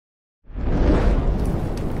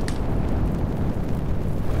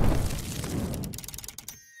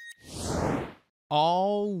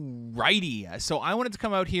Alrighty, so I wanted to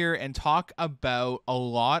come out here and talk about a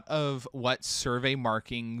lot of what survey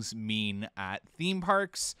markings mean at theme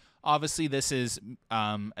parks. Obviously, this is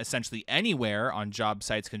essentially anywhere on job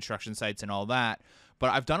sites, construction sites, and all that. But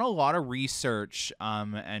I've done a lot of research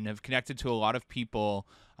and have connected to a lot of people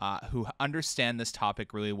who understand this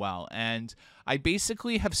topic really well. And I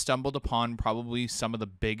basically have stumbled upon probably some of the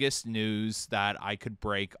biggest news that I could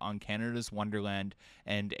break on Canada's Wonderland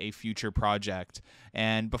and a future project.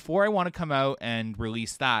 And before I want to come out and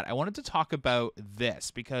release that, I wanted to talk about this,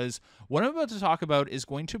 because what I'm about to talk about is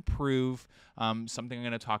going to prove something I'm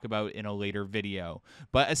going to talk about in a later video.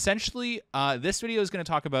 But essentially, this video is going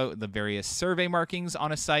to talk about the various survey markings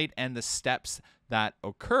on a site and the steps that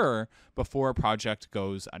occur before a project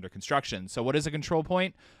goes under construction. So what is a control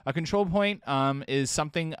point? A control point is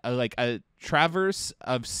something like a traverse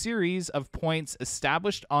of series of points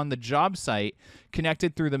established on the job site,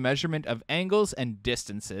 connected through the measurement of angles and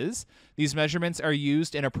distances. These measurements are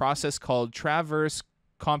used in a process called traverse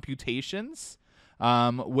computations,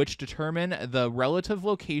 which determine the relative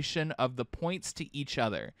location of the points to each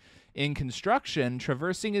other. In construction,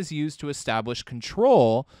 traversing is used to establish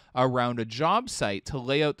control around a job site to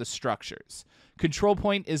lay out the structures. Control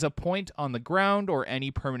point is a point on the ground or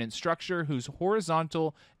any permanent structure whose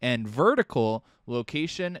horizontal and vertical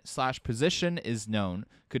location/position is known.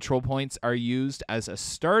 Control points are used as a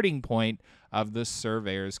starting point of the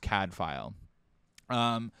surveyor's CAD file.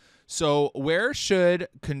 So where should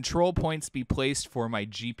control points be placed for my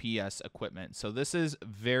GPS equipment? So this is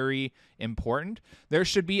very important. There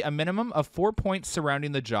should be a minimum of 4 points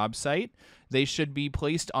surrounding the job site. They should be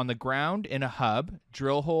placed on the ground in a hub,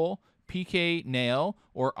 drill hole, PK nail,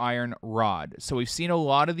 or iron rod. So we've seen a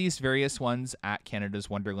lot of these various ones at Canada's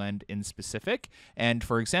Wonderland in specific. And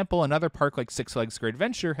for example, another park like Six Flags Great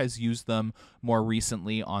Adventure has used them more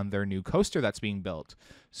recently on their new coaster that's being built.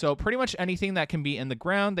 So pretty much anything that can be in the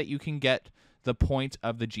ground that you can get the point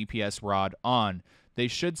of the GPS rod on. They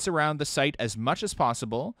should surround the site as much as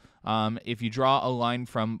possible. If you draw a line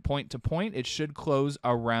from point to point, it should close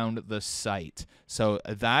around the site. So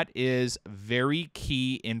that is very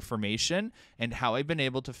key information, and how I've been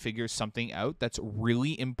able to figure something out that's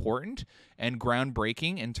really important and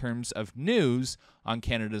groundbreaking in terms of news on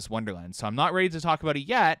Canada's Wonderland. So I'm not ready to talk about it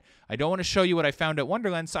yet. I don't want to show you what I found at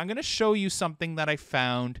Wonderland, so I'm going to show you something that I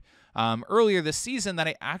found earlier this season that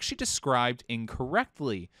I actually described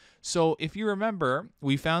incorrectly. So if you remember,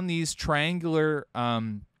 we found these triangular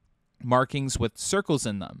markings with circles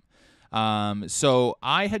in them. So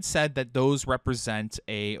I had said that those represent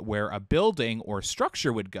where a building or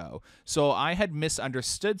structure would go. So I had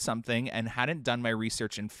misunderstood something and hadn't done my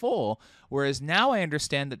research in full, whereas now I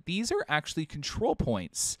understand that these are actually control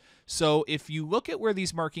points. So if you look at where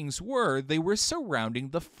these markings were, they were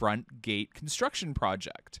surrounding the front gate construction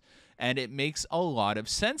project. And it makes a lot of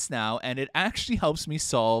sense now, and it actually helps me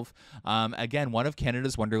solve, again, one of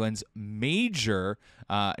Canada's Wonderland's major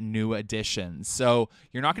new additions. So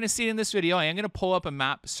you're not going to see it in this video. I am going to pull up a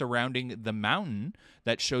map surrounding the mountain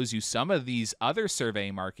that shows you some of these other survey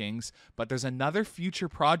markings, but there's another future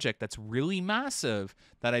project that's really massive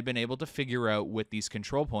that I've been able to figure out with these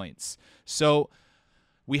control points. So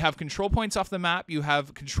we have control points off the map. You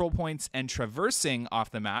have control points and traversing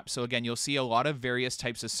off the map. So again, you'll see a lot of various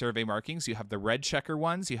types of survey markings. You have the red checker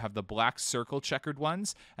ones, you have the black circle checkered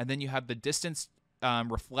ones, and then you have the distance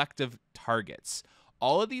reflective targets.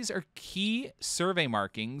 All of these are key survey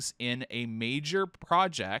markings in a major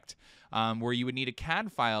project where you would need a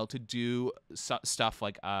CAD file to do stuff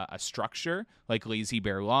like a structure like Lazy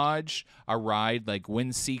Bear Lodge, a ride like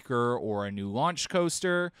Windseeker or a new launch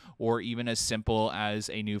coaster, or even as simple as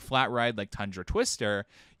a new flat ride like Tundra Twister.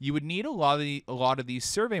 You would need a lot of these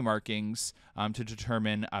survey markings to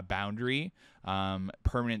determine a boundary,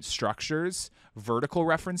 permanent structures, vertical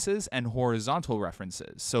references, and horizontal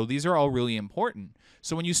references. So these are all really important.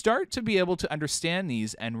 So when you start to be able to understand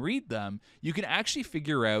these and read them, you can actually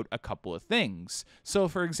figure out a couple of things. So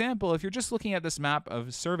for example, if you're just looking at this map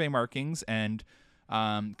of survey markings and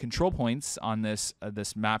control points on this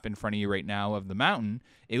map in front of you right now of the mountain,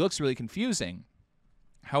 it looks really confusing.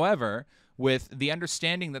 However, with the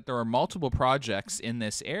understanding that there are multiple projects in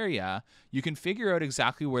this area, you can figure out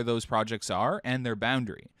exactly where those projects are and their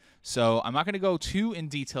boundary. So I'm not going to go too in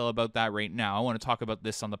detail about that right now. I want to talk about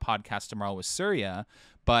this on the podcast tomorrow with Surya.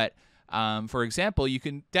 But for example, you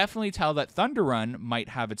can definitely tell that Thunder Run might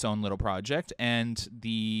have its own little project, and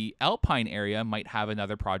the Alpine area might have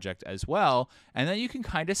another project as well. And then you can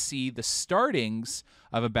kind of see the startings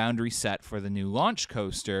of a boundary set for the new launch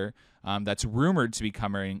coaster that's rumored to be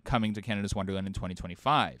coming to Canada's Wonderland in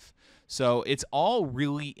 2025. So it's all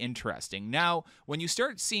really interesting. Now, when you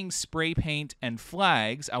start seeing spray paint and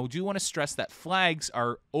flags, I do want to stress that flags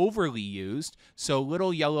are overly used. So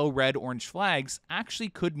little yellow, red, orange flags actually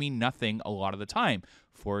could mean nothing a lot of the time.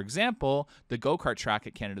 For example, the go-kart track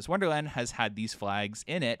at Canada's Wonderland has had these flags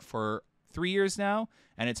in it for 3 years now,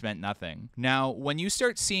 and it's meant nothing. Now, when you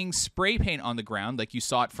start seeing spray paint on the ground, like you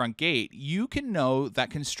saw at Front Gate, you can know that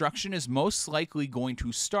construction is most likely going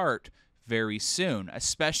to start very soon,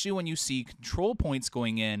 especially when you see control points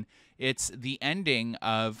going in. It's the ending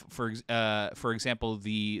of, for example,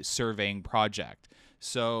 the surveying project.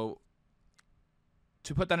 So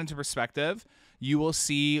to put that into perspective, you will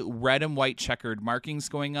see red and white checkered markings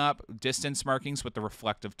going up, distance markings with the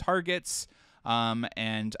reflective targets,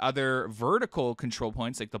 and other vertical control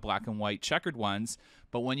points like the black and white checkered ones.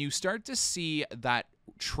 But when you start to see that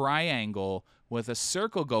triangle with a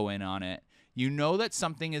circle go in on it, you know that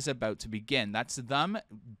something is about to begin. That's them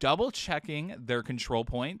double checking their control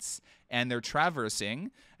points and their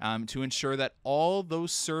traversing to ensure that all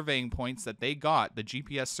those surveying points that they got, the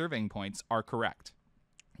GPS surveying points, are correct.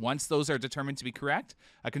 Once those are determined to be correct,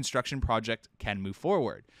 a construction project can move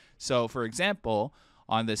forward. So, for example,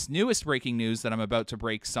 on this newest breaking news that I'm about to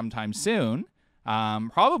break sometime soon,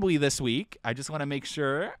 probably this week, I just want to make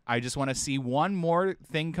sure, I just want to see one more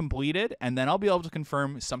thing completed, and then I'll be able to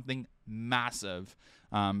confirm something massive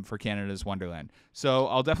for Canada's Wonderland. So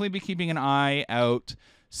I'll definitely be keeping an eye out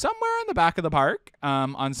somewhere in the back of the park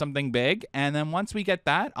on something big. And then once we get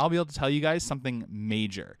that, I'll be able to tell you guys something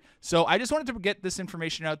major. So I just wanted to get this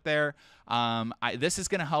information out there. This is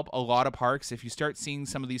going to help a lot of parks. If you start seeing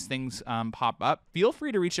some of these things pop up, feel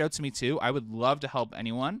free to reach out to me too. I would love to help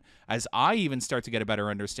anyone as I even start to get a better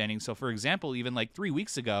understanding. So for example, even like 3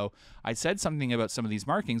 weeks ago, I said something about some of these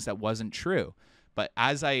markings that wasn't true. But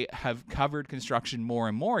as I have covered construction more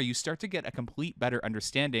and more, you start to get a complete better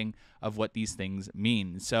understanding of what these things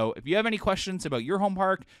mean. So if you have any questions about your home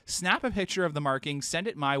park, snap a picture of the markings, send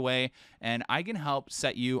it my way, and I can help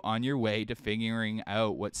set you on your way to figuring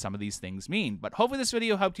out what some of these things mean. But hopefully this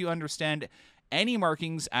video helped you understand any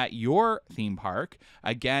markings at your theme park.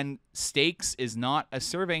 Again, stakes is not a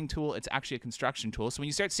surveying tool, it's actually a construction tool. So when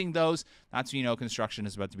you start seeing those, that's when you know construction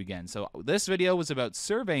is about to begin. So this video was about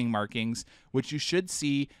surveying markings, which you should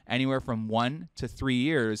see anywhere from 1 to 3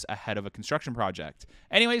 years ahead of a construction project.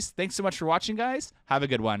 Anyways, thanks so much for watching, guys. Have a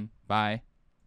good one. Bye.